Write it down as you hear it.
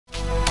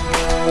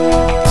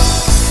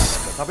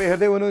तपाईं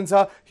हेर्दै हुनुहुन्छ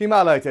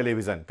हिमालय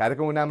टेलिभिजन।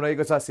 कार्यक्रमको नाम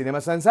रहेको छ सिनेमा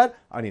संसार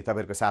अनि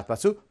तपाईहरुको साथमा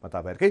छु म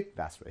तपाईहरुकै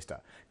राजश्रेष्ठ।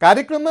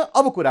 कार्यक्रममा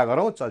अब कुरा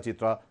गरौँ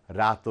चलचित्र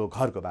रातो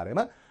घरको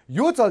बारेमा।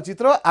 यो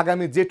चलचित्र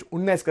आगामी जेठ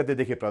 19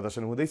 गतेदेखि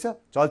प्रदर्शन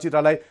हुँदैछ।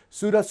 चलचित्रलाई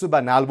सुरज सुब्बा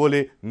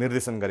नाल्बोले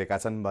निर्देशन गरेका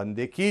छन्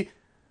भनेदेखि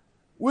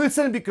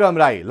विल्सन विक्रम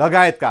राई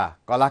लगायतका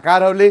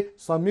कलाकारहरूले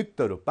संयुक्त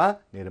रूपमा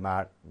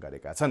निर्माण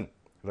गरेका छन्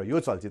र यो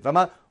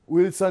चलचित्रमा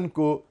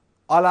विल्सनको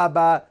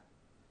अलावा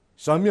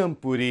संयम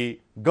पुरी,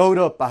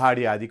 गौरव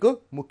पहाडी आदिको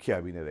मुख्य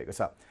अभिनय रहेको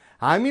छ।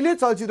 हामीले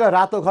चलचित्र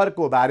रातो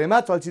घरको बारेमा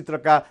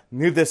चलचित्रका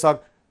निर्देशक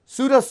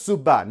सुरज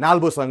सुब्बा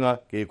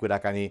नाल्बोसँग केही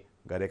कुराकानी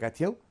गरेका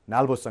थियौं।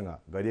 नाल्बोसँग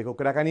गरिएको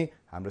कुराकानी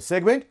हाम्रो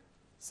सेगमेन्ट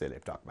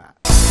सेलेब टकमा।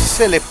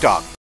 सेलेब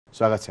टक,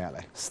 स्वागत छ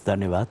यहाँलाई।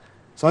 धन्यवाद।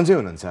 सन्चै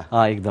हुनुहुन्छ?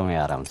 एकदमै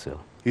आराम छु।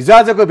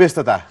 हिजोआजको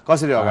व्यस्तता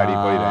कसरी अगाडि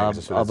बढिरहेको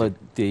छ? अब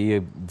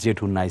त्यही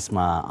जेठ 19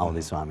 मा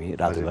आउँदैछौँ हामी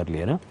रातो घर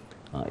लिएर।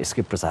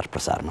 यसकै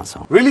प्रसारमा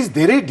छौँ। रिलिज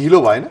धेरै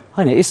ढिलो भएन?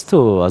 हैन, यस्तो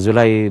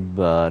हजुरलाई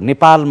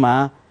नेपालमा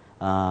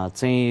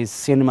चाहिँ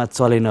सिनेमा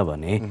चलेन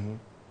भने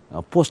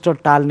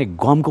पोस्टर टाल्ने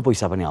गमको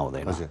पैसा पनि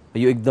आउँदैन।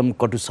 यो एकदम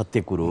कटु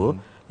सत्य कुरो हो।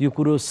 यो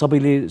कुरो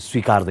सबैले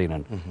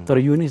स्वीकार्दैनन्, तर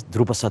यो नै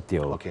ध्रुव सत्य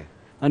हो।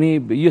 अनि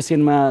यो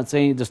सिनेमा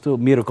चाहिँ जस्तो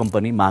मेरो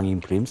कम्पनी मागिङ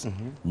फिल्म्स,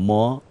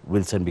 म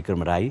विल्सन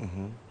विक्रम राई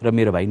र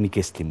मेरो भाइ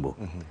निकेश लिम्बू,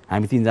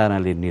 हामी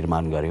तीनजनाले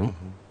निर्माण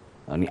गर्यौं।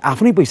 अनि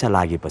आफ्नै पैसा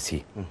लागेपछि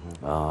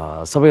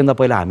सबैभन्दा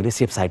पहिला हामीले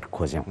सेफ साइट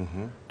खोज्यौं।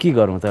 के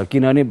गरौँ त,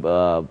 किनभने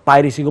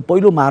पाइरेसीको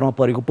पहिलो मारमा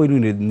परेको पहिलो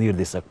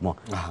निर्देशक म।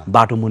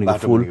 बाटो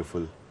मुनिको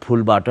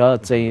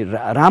फुलबाट चाहिँ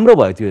राम्रो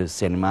भयो त्यो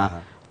सिनेमा,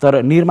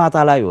 तर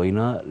निर्मातालाई होइन,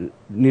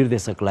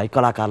 निर्देशकलाई,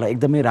 कलाकारलाई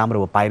एकदमै राम्रो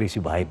भयो पाइरेसी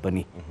भए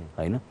पनि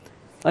हैन।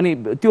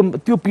 अनि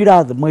त्यो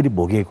पीडा मैले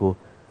भोगेको।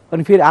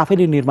 अनि फेरि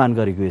आफैले निर्माण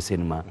गरेको यो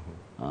सिनेमा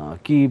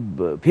कि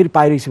फेरि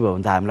पाइरेसी भयो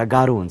भने त हामीलाई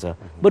गाह्रो हुन्छ।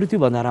 बरु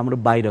त्योभन्दा राम्रो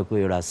बाहिरको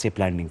एउटा सेफ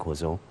ल्यान्डिङ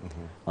खोजौँ।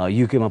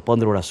 युकेमा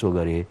 15वटा सो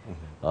गरेँ,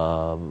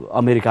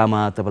 अमेरिकामा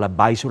तपाईँलाई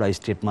 22वटा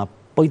स्टेटमा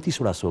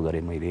 35वटा सो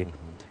गरेँ मैले,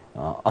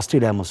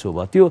 अस्ट्रेलियामा सो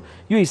भयो। त्यो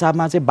यो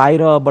हिसाबमा चाहिँ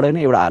बाहिरबाट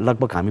नै एउटा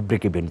लगभग हामी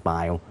ब्रेक इभेन्टमा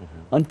आयौँ।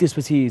 अनि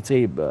त्यसपछि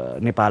चाहिँ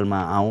नेपालमा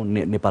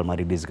नेपालमा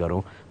रिलिज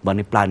गरौँ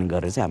भन्ने प्लानिङ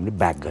गरेर चाहिँ हामीले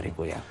ब्याक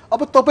गरेको यहाँ।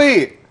 अब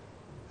तपाईँ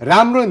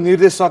राम्रो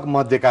निर्देशक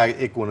मध्येका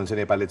एक हुनुहुन्छ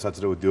नेपाली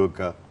चलचित्र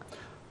उद्योगका,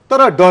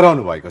 तर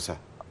डराउनु भएको छ।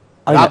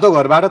 रातो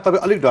घरबाट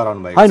तपाईँ अलिक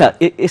डराउनु भएको छ।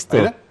 हैन, यस्तो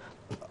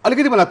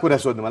अलिकति मलाई कुरा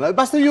सोध्नु मलाई,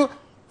 वास्तव यो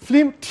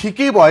फिल्म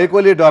ठिकै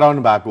भएकोले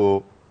डराउनु भएको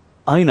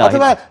हैन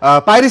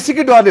अथवा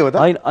पाइरेसीकै डरले हो त?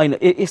 हैन,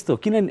 यस्तो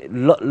किन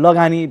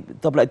लगानी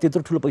तपाईलाई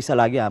त्यत्रो ठुलो पैसा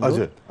लाग्यो हाम्रो।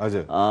 हजुर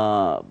हजुर।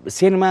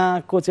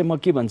 सिनेमाको चाहिँ म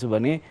के भन्छु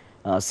भने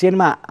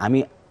सिनेमा हामी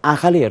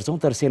आँखाले हेर्छौँ,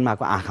 तर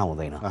सिनेमाको आँखा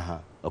हुँदैन।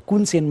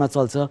 कुन सिनेमा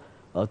चल्छ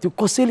त्यो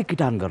कसैले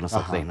किटान गर्न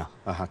सक्दैन।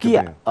 कि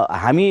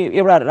हामी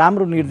एउटा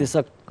राम्रो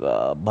निर्देशक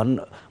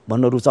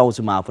भन्न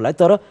रुचाउँछु म आफूलाई,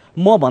 तर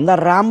म भन्दा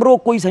राम्रो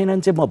कोही छैनन्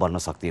चाहिँ म भन्न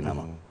सक्दिनँ।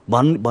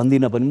 म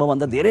भन्दिनँ पनि, म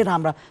भन्दा धेरै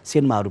राम्रा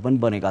सिनेमाहरू पनि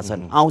बनेका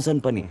छन्,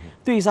 आउँछन् पनि।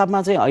 त्यो हिसाबमा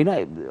चाहिँ होइन,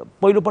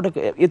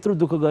 पहिलोपटक यत्रो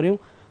दुःख गऱ्यौँ,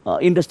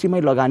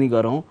 इन्डस्ट्रीमै लगानी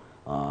गरौँ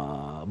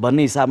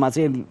भन्ने हिसाबमा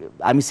चाहिँ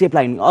हामी सेफ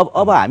लाइन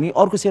अब हामी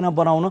अर्को सिनेमा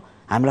बनाउन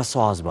हामीलाई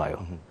सहज भयो।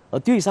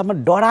 त्यो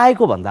हिसाबमा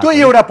डराएको भन्दा त्यो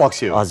एउटा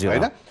पक्ष हो। हजुर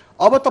हैन,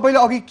 अब तपाईले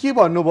अघि के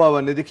भन्नुभयो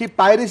भनेदेखि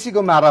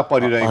पाइरेसीको मारा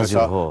परिरहेको छ।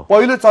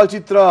 पहिलो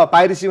चलचित्र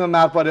पाइरेसीमा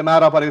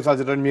मारा परेको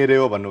चलचित्र मेरै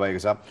हो भन्नुभएको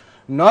छ।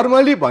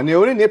 नर्मली भन्यो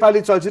भने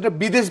नेपाली चलचित्र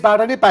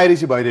विदेशबाट नै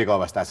पाइरेसी भइरहेको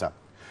अवस्था छ।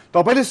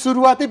 तपाईले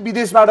सुरुवातै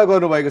विदेशबाट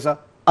गर्नुभएको छ।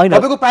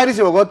 तपाईको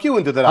पाइरेसी भएको के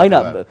हुन्थ्यो त?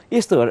 हैन,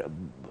 यस्तो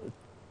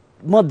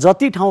म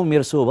जति ठाउँ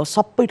मेरो सो भयो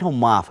सबै ठाउँ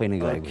म आफै नै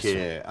गएको छु।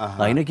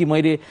 हैन कि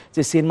मैले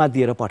चाहिँ सिनेमा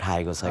दिएर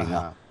पठाएको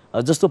छैन।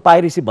 जस्तो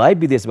पाइरेसी भयो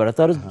विदेशबाट,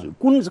 तर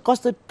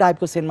कस्तो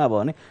टाइपको सिनेमा भयो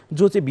भने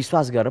जो चाहिँ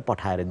विश्वास गरेर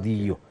पठाएर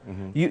दिइयो।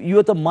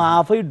 यो त म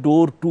आफै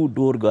डोर टु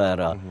डोर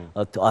गएर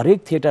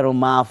हरेक थिएटरमा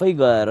म आफै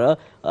गएर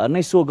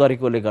नै सो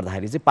गरेकोले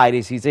गर्दाखेरि चाहिँ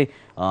पाइरेसी चाहिँ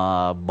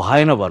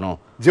भएन भनौँ।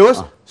 जे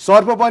होस्,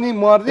 सर्प पनि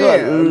मर्ने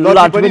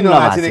लट्ठी पनि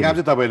नभाँचिने काम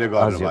चाहिँ तपाईले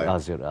गर्नुभयो।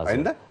 हजुर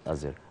हैन त?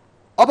 हजुर।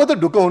 अब त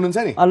ढुक्क हुनुहुन्छ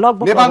नि,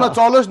 नेपालमा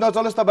चलोस्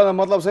नचलोस् तपाईलाई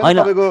मतलब छैन,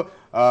 तपाईको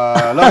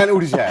लगानी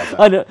उठिसकेको छ।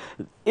 हैन,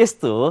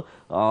 यस्तो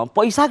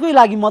पैसाकै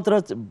लागि मात्र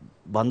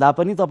भन्दा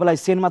पनि तपाईलाई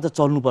सिनेमा त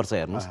चल्नुपर्छ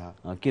हेर्नुहोस्।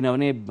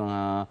 किनभने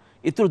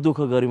यत्रो दुःख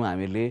गऱ्यौँ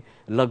हामीले,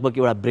 लगभग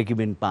एउटा ब्रेक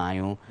इभेन्टमा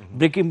आयौँ।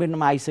 ब्रेक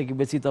इभेन्टमा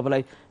आइसकेपछि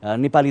तपाईलाई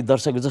नेपाली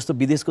दर्शक जस्तो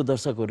विदेशको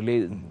दर्शकहरूले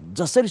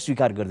जसरी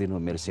स्वीकार गरिदिनु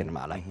मेरो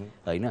सिनेमालाई,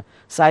 होइन,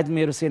 सायद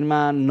मेरो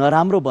सिनेमा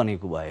नराम्रो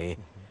बनेको भए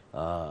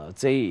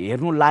चाहिँ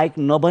हेर्नु लायक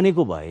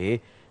नबनेको भए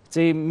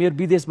चाहिँ मेरो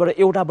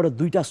विदेशबाट एउटाबाट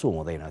दुईटा सो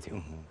हुँदैन थियो।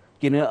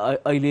 किन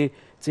अहिले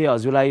चाहिँ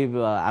हजुरलाई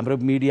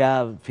हाम्रो मिडिया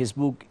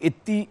फेसबुक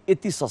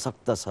यति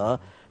सशक्त छ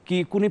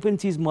कि कुनै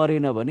पनि चिज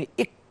मरेन भने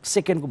 1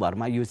 सेकेन्डको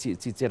भरमा यो चिज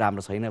चाहिँ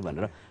राम्रो छैन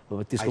भनेर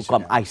त्यसको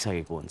कम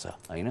आइसकेको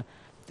हुन्छ। होइन,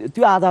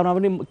 त्यो आधारमा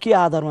पनि के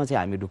आधारमा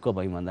चाहिँ हामी ढुक्क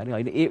भयौँ भन्दाखेरि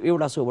होइन,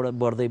 एउटा सोबाट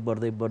बढ्दै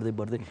बढ्दै बढ्दै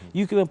बढ्दै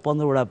युकेमा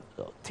 15वटा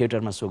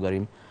थिएटरमा सो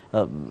गऱ्यौँ।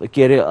 के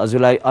अरे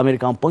हजुरलाई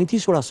अमेरिकामा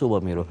 35वटा सो भयो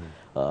मेरो।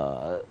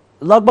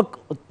 लगभग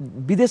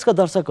विदेशका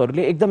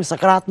दर्शकहरूले एकदमै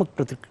सकारात्मक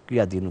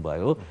प्रतिक्रिया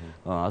दिनुभयो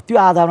त्यो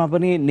आधारमा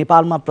पनि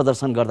नेपालमा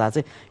प्रदर्शन गर्दा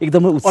चाहिँ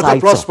एकदमै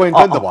उत्साहित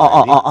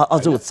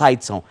अझ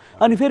उत्साहित छौँ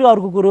अनि फेरि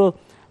अर्को कुरो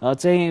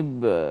चाहिँ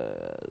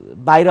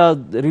बाहिर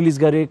रिलिज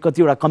गरे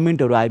कतिवटा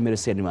कमेन्टहरू आयो मेरो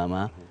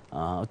सिनेमामा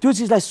त्यो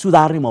चिजलाई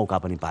सुधार्ने मौका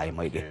पनि पाएँ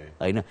मैले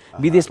होइन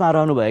विदेशमा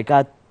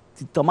रहनुभएका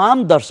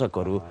तमाम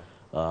दर्शकहरू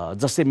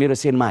जसले मेरो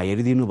सिनेमा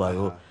हेरिदिनु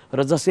भयो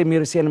र जसले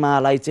मेरो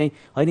सिनेमालाई चाहिँ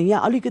होइन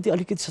यहाँ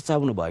अलिकति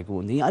सच्याउनु भएको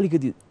हुन्थ्यो यहाँ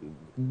अलिकति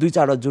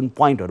 2-4 जुन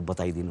पोइन्टहरू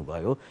बताइदिनु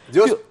भयो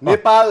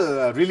नेपाल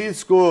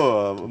रिलिजको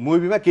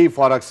मुभीमा केही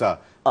फरक छ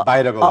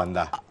बाहिरको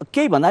भन्दा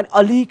केही भन्दा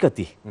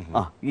अलिकति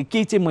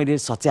केही चाहिँ मैले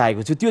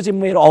सच्याएको छु त्यो चाहिँ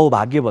मेरो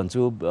अहोभाग्य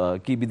भन्छु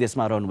कि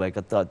विदेशमा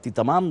रहनुभएका ती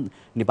तमाम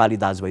नेपाली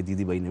दाजुभाइ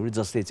दिदीबहिनीहरू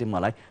जसले चाहिँ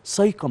मलाई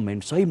सही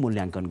कमेन्ट सही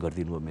मूल्याङ्कन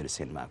गरिदिनु भयो मेरो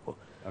सिनेमाको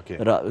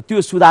र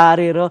त्यो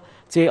सुधारेर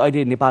चाहिँ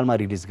अहिले नेपालमा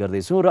रिलिज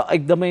गर्दैछौँ र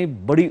एकदमै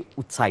बढी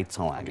उत्साहित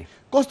छौँ हामी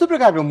कस्तो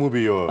प्रकारको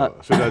मुभी हो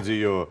सुरजी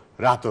यो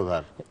रातो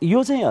घर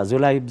यो चाहिँ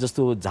हजुरलाई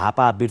जस्तो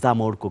झापा बिर्ता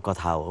मोडको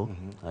कथा हो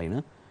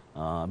होइन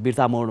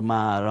बिर्ता मोडमा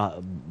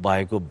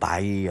भएको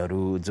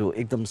भाइहरू जो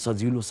एकदम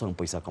सजिलोसँग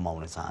पैसा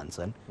कमाउन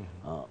चाहन्छन्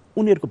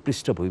उनीहरूको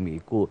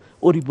पृष्ठभूमिको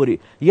वरिपरि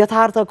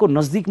यथार्थको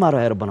नजदिकमा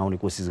रहेर बनाउने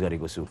कोसिस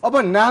गरेको छु अब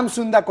नाम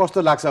सुन्दा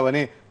कस्तो लाग्छ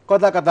भने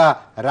कता कता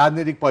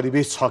राजनीतिक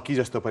परिवेश छ कि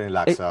जस्तो पनि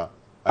लाग्छ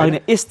होइन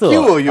यस्तो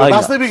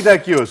वास्तविकता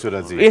के हो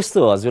सुरजी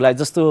यस्तो हजुरलाई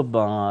जस्तो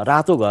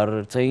रातो घर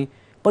चाहिँ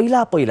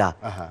पहिला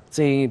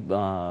चाहिँ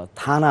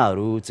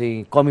थानाहरू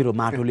चाहिँ कमेरो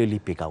माटोले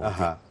लिपेका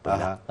हुन्थे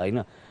होइन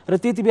र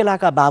त्यति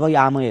बेलाका बाबा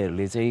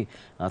आमाहरूले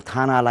चाहिँ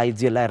थानालाई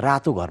जेललाई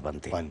रातो घर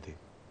भन्थे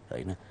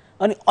होइन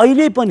अनि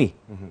अहिले पनि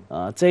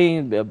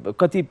चाहिँ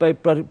कतिपय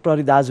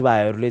प्रहरी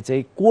दाजुभाइहरूले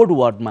चाहिँ कोड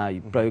वर्डमा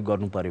प्रयोग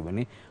गर्नु पर्यो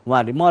भने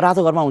उहाँहरूले म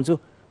रातो घरमा हुन्छु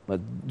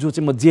जो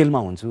चाहिँ म जेलमा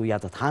हुन्छु या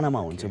त थानामा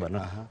हुन्छु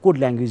भनेर कोड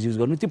ल्याङ्ग्वेज युज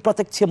गर्नु त्यो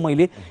प्रत्यक्ष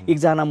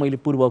मैले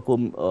पूर्वको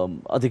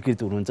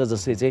अधिकृत हुनुहुन्छ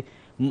जसले चाहिँ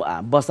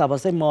बस्दा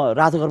बस्दै म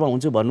रातो घरमा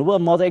हुन्छु भन्नुभयो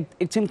म त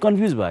एकछिन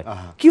कन्फ्युज भयो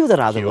के हो त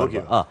रातो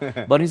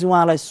घर भनेपछि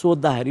उहाँलाई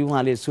सोद्धाखेरि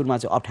उहाँले सुरुमा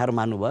चाहिँ अप्ठ्यारो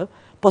मान्नुभयो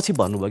पछि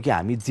भन्नुभयो कि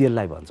हामी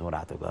जेललाई भन्छौँ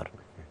रातो घर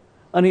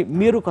अनि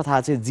मेरो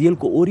कथा चाहिँ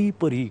जेलको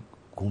वरिपरि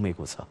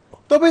घुमेको छ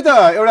तपाईँ त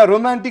एउटा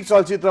रोमान्टिक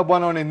चलचित्र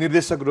बनाउने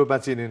निर्देशक रूपमा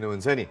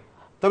चिनिनुहुन्छ नि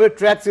तपाईँ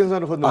ट्र्याक चेन्ज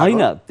गर्न खोज्नु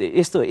होइन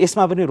यस्तो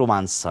यसमा पनि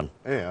रोमान्स छन्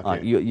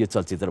यो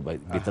चलचित्र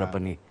भित्र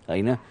पनि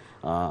होइन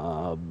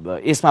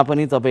यसमा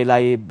पनि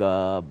तपाईँलाई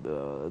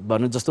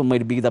भन्नु जस्तो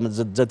मैले विगतमा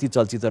जति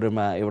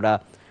चलचित्रहरूमा एउटा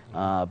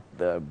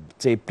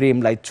चाहिँ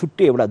प्रेमलाई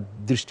छुट्टै एउटा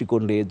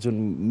दृष्टिकोणले जुन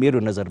मेरो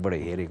नजरबाट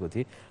हेरेको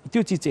थिएँ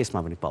त्यो चिज चाहिँ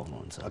यसमा पनि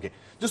पाउनुहुन्छ ओके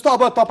जस्तो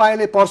अब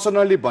तपाईँले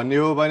पर्सनली भन्ने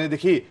हो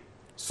भनेदेखि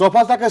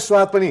सफलताका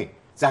स्वाद पनि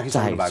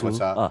चाखिसक्नु भएको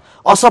छ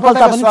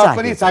असफलता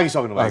पनि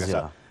चाखिसक्नु भएको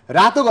छ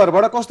रातो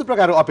घरबाट कस्तो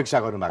प्रकारको अपेक्षा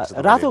गर्नु भएको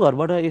छ रातो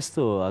घरबाट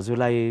यस्तो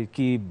हजुरलाई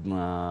कि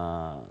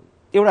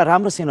एउटा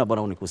राम्रो सिनेमा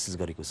बनाउने कोसिस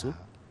गरेको छु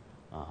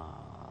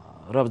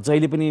र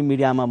जहिले पनि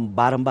मिडियामा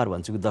बारम्बार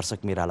भन्छु कि दर्शक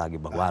मेरा लागि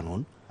भगवान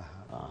हुन्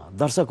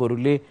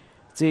दर्शकहरूले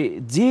चाहिँ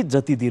जे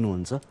जति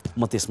दिनुहुन्छ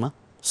म त्यसमा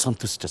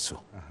सन्तुष्ट छु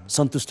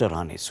सन्तुष्ट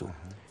रहनेछु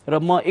र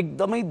म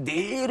एकदमै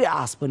धेरै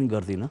आश पनि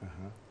गर्दिनँ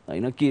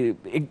होइन कि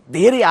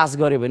धेरै आश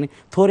गऱ्यो भने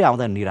थोरै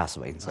आउँदा निराश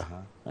भइन्छ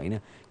होइन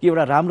कि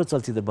एउटा राम्रो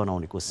चलचित्र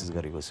बनाउने कोसिस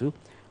गरेको छु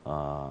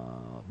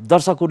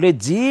दर्शकहरूले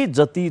जे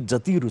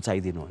जति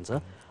रुचाइदिनुहुन्छ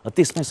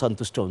त्यसमै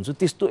सन्तुष्ट हुन्छु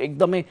त्यस्तो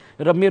एकदमै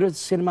र मेरो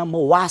सिनेमा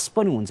म वास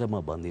पनि हुन्छ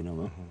म भन्दिनँ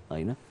म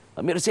होइन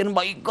मेरो सिनेमा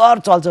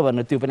भयङ्कर चल्छ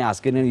भनेर त्यो पनि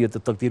आस्किने यो त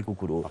तकदिरको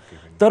कुरो हो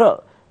तर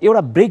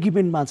एउटा ब्रेक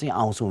इभेन्टमा चाहिँ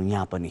आउँछौँ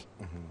यहाँ पनि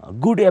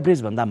गुड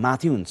एभरेज भन्दा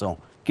माथि हुन्छौँ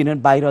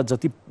किनभने बाहिर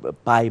जति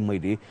पाएँ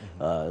मैले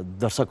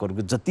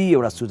दर्शकहरूको जति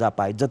एउटा सुझाव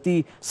पाएँ जति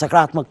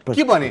सकारात्मक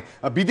के भने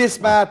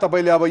विदेशमा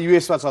तपाईँले अब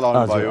युएसमा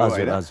चलाउनु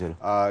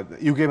भयो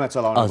युकेमा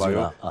चलाउनु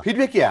भयो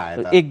फिडब्याक के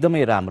आयो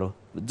एकदमै राम्रो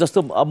जस्तो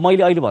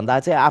मैले अहिले भन्दा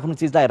चाहिँ आफ्नो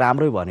चिजलाई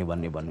राम्रै भन्यो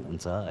भन्ने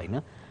हुन्छ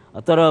होइन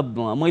तर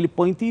मैले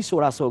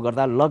 35वटा सो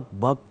गर्दा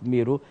लगभग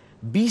मेरो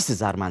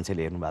 20,000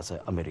 मान्छेले हेर्नु भएको छ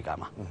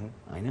अमेरिकामा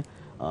होइन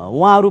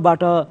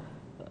उहाँहरूबाट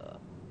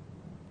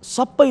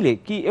सबैले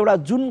कि एउटा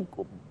जुन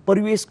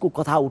परिवेशको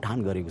कथा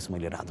उठान गरेको छु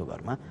मैले रातो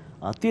घरमा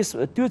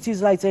त्यो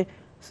चिजलाई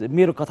चाहिँ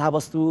मेरो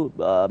कथावस्तु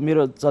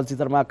मेरो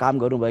चलचित्रमा काम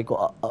गर्नुभएको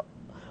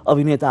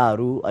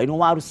अभिनेताहरू होइन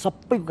उहाँहरू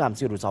सबैको काम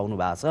चाहिँ रुचाउनु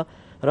भएको छ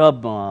र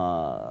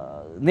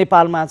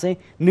नेपालमा चाहिँ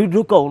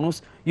निर्धुक्क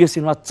हुनुहोस् यो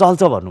सिनेमा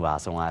चल्छ भन्नुभएको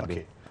छ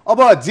उहाँहरूले अब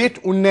जेठ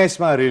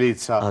 19 मा रिलिज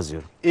छ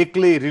हजुर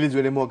एक्लै रिलिज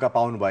हुने मौका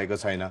पाउनु भएको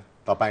छैन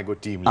तपाईको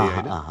टिमले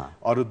हैन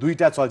अरु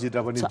दुईटा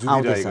चलचित्र पनि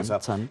जुनिरहेको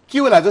छ के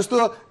होला जस्तो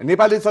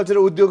नेपाली चलचित्र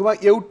उद्योगमा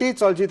एउटै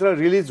चलचित्र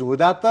रिलिज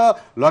हुँदा त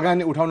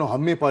लगानी उठाउनु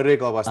हम्मे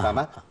परिरहेको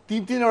अवस्थामा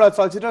तीनवटा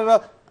चलचित्र र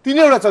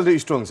तीनवटा चलचित्र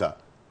स्ट्रङ छ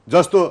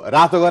जस्तो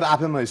रातो घर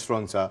आफैमा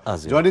स्ट्रङ छ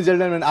जर्नी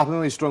जेन्टलम्यान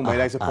आफैमा स्ट्रङ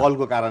भइरहेको छ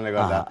पलको कारणले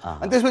गर्दा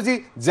अनि त्यसपछि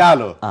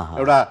जालो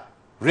एउटा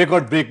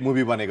रेकर्ड ब्रेक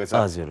मुभी बनेको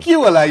छ के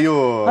होला यो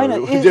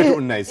जेठ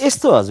 19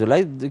 यस्तो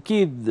हजुरलाई कि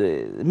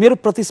मेरो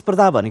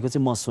प्रतिस्पर्धा भनेको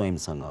चाहिँ म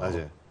स्वयंसँग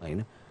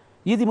हैन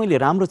यदि मैले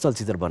राम्रो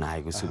चलचित्र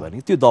बनाएको छु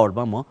भने त्यो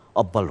दौडमा म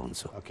अब्बल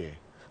हुन्छु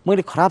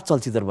मैले खराब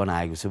चलचित्र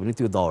बनाएको छु भने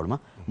त्यो दौडमा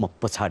म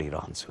पछाडि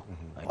रहन्छु।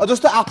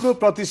 जस्तो आफ्नो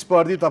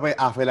प्रतिस्पर्धी तपाईँ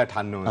आफैलाई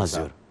ठान्नुहुन्छ,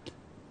 हजुर।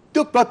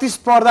 त्यो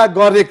प्रतिस्पर्धा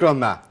गर्ने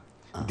क्रममा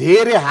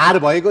धेरै हार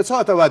भएको छ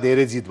अथवा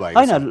धेरै जित भएको छ?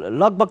 होइन,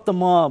 लगभग त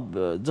म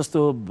जस्तो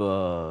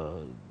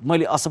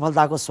मैले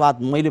असफलताको स्वाद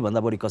मैले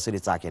भन्दा बढी कसैले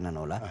चाखेनन्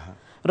होला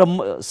र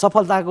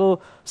सफलताको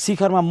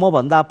शिखरमा म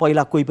भन्दा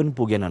पहिला कोही पनि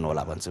पुगेनन्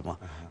होला भन्छु म।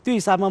 त्यो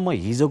हिसाबमा म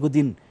हिजोको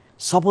दिन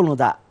सफल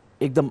हुँदा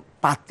एकदम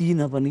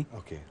पातिन पनि,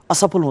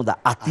 असफल हुँदा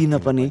आत्तिन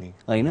पनि,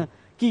 होइन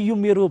कि यो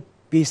मेरो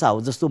पेसा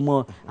हो। जस्तो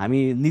हामी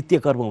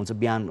नित्यकर्म हुन्छ,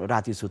 बिहान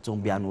राति सुत्छौँ,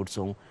 बिहान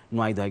उठ्छौँ,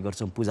 नुहाइधुवाइ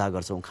गर्छौँ, पूजा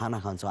गर्छौँ, खाना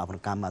खान्छौँ,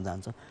 आफ्नो काममा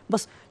जान्छौँ,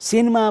 बस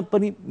सेनमा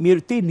पनि मेरो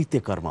त्यही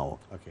नित्यकर्म हो,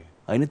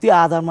 होइन। त्यो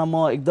आधारमा म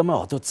एकदमै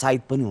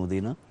हतोत्साहित पनि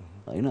हुँदिनँ,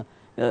 होइन,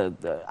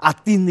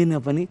 आत्तिँदिनँ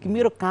पनि कि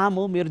मेरो काम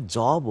हो, मेरो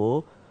जब हो,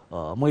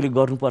 मैले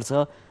गर्नुपर्छ।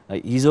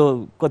 हिजो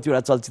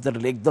कतिवटा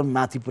चलचित्रले एकदम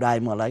माथि पुऱ्याए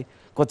मलाई,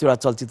 कतिवटा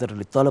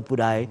चलचित्रले तल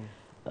पुऱ्याए,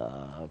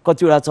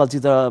 कतिवटा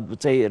चलचित्र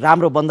चाहिँ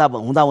राम्रो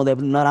हुँदा हुँदै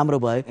पनि नराम्रो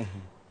भए।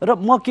 र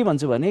म के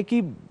भन्छु भने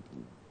कि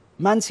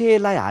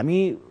मान्छेलाई हामी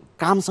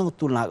कामसँग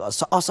तुलना,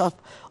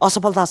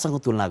 असफलतासँग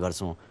तुलना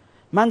गर्छौँ।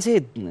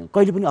 मान्छे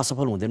कहिले पनि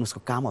असफल हुँदैन,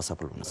 उसको काम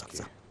असफल हुनसक्छ,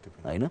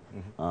 होइन।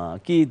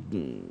 कि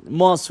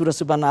म सुरज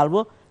सुब्बा नाल्बो,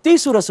 त्यही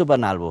सुरज सुब्बा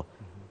नाल्बो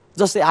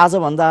जस्तै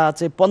आजभन्दा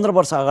चाहिँ 15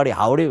 वर्ष अगाडि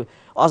हाउडे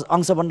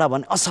अंशबन्डा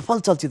भन्ने असफल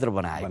चलचित्र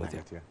बनाएको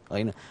थियो,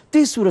 होइन।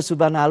 त्यही सुरज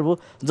सुब्बा नाल्बो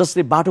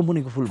जसले बाटो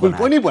मुनिको फुल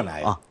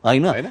बनायो,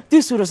 होइन। त्यही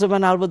सुरज सुब्बा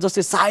नाल्बो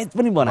जसले साहिद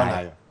पनि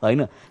बनायो,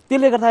 होइन।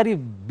 त्यसले गर्दाखेरि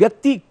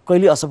व्यक्ति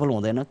कहिले असफल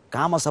हुँदैन,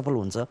 काम असफल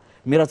हुन्छ।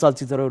 मेरा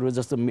चलचित्रहरू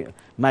जस्तो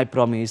माई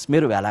प्रमिस,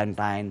 मेरो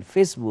भ्यालेन्टाइन,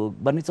 फेसबुक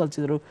भन्ने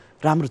चलचित्रहरू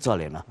राम्रो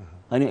चलेन,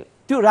 होइन।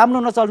 त्यो राम्रो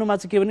नचल्नुमा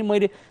चाहिँ के भने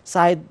मैले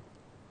सायद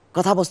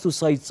कथावस्तु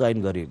सही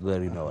चयन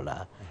गरिनँ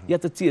होला, या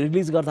त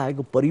रिलिज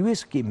गर्दाखेरिको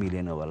परिवेश के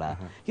मिलेन होला,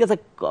 या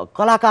त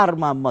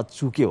कलाकारमा म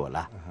चुक्यो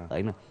होला,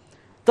 होइन।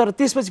 तर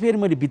त्यसपछि फेरि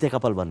मैले बिते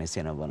कपाल भन्ने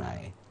सिनेमा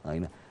बनाएँ,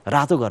 होइन।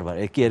 रातो घर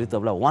के अरे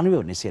तपाईँलाई वान वे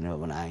भन्ने सिनेमा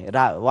बनाएँ,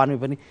 वान वे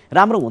पनि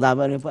राम्रो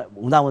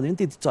हुँदाहुँदै पनि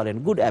त्यति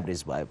चलेन, गुड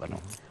एभरेज भयो भनौँ।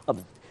 अब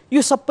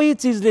यो सबै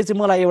चिजले चाहिँ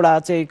मलाई एउटा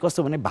चाहिँ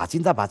कस्तो भने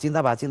भाँचिँदा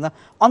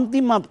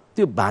अन्तिममा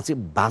त्यो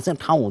भाँच्ने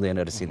ठाउँ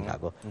हुँदैन रहेछ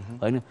सिनेमाको,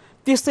 होइन।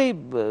 त्यस्तै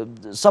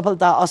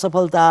सफलता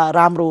असफलता,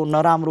 राम्रो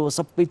नराम्रो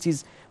सबै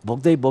चिज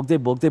भोग्दै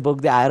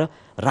आएर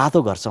रातो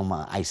घरसम्म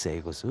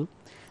आइसकेको छु।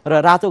 र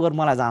रातो घर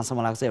मलाई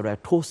जहाँसम्म लाग्छ एउटा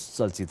ठोस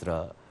चलचित्र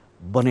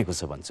बनेको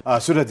छ भन्छु।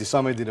 सुरजजी,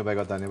 समय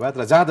दिनुभएको धन्यवाद।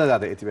 र जाँदा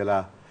यति बेला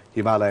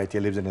हिमालय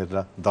टेलिभिजन हेरेर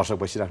दर्शक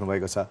बसिराख्नु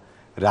भएको छ,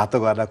 रातो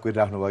घरलाई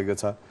कुरिराख्नु भएको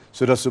छ,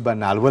 सुरज सुब्बा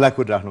नाल्बोलाई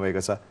कुरिराख्नु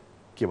भएको छ,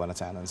 के भन्न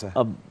चाहनुहुन्छ?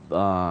 अब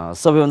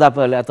सबैभन्दा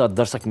पहिला त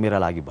दर्शक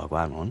मेरा लागि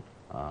भगवान हुन्।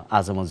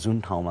 आज म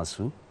जुन ठाउँमा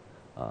छु,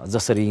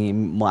 जसरी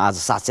म आज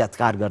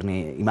साक्षात्कार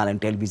गर्ने, हिमालयन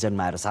टेलिभिजनमा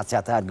आएर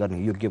साक्षात्कार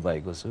गर्ने योग्य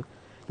भएको छु,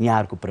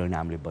 यहाँहरूको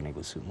परिणामले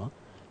बनेको छु म।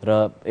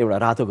 र एउटा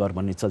रातो घर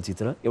भन्ने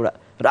चलचित्र, एउटा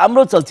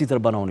राम्रो चलचित्र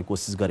बनाउने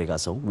कोसिस गरेका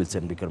छौँ।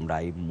 विल्सन विक्रम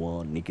राई,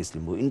 म, निकेश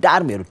लिम्बू,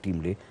 इन्टायर मेरो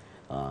टिमले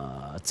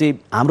चाहिँ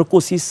हाम्रो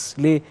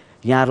कोसिसले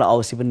यहाँहरूलाई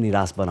अवश्य पनि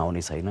निराश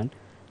बनाउने छैनन्।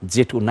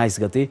 जेठ 19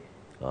 गते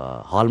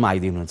हलमा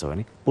आइदिनुहुन्छ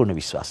भने पूर्ण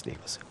विश्वास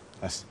लिएको छु।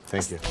 हस्,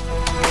 थ्याङ्क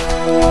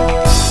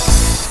यू।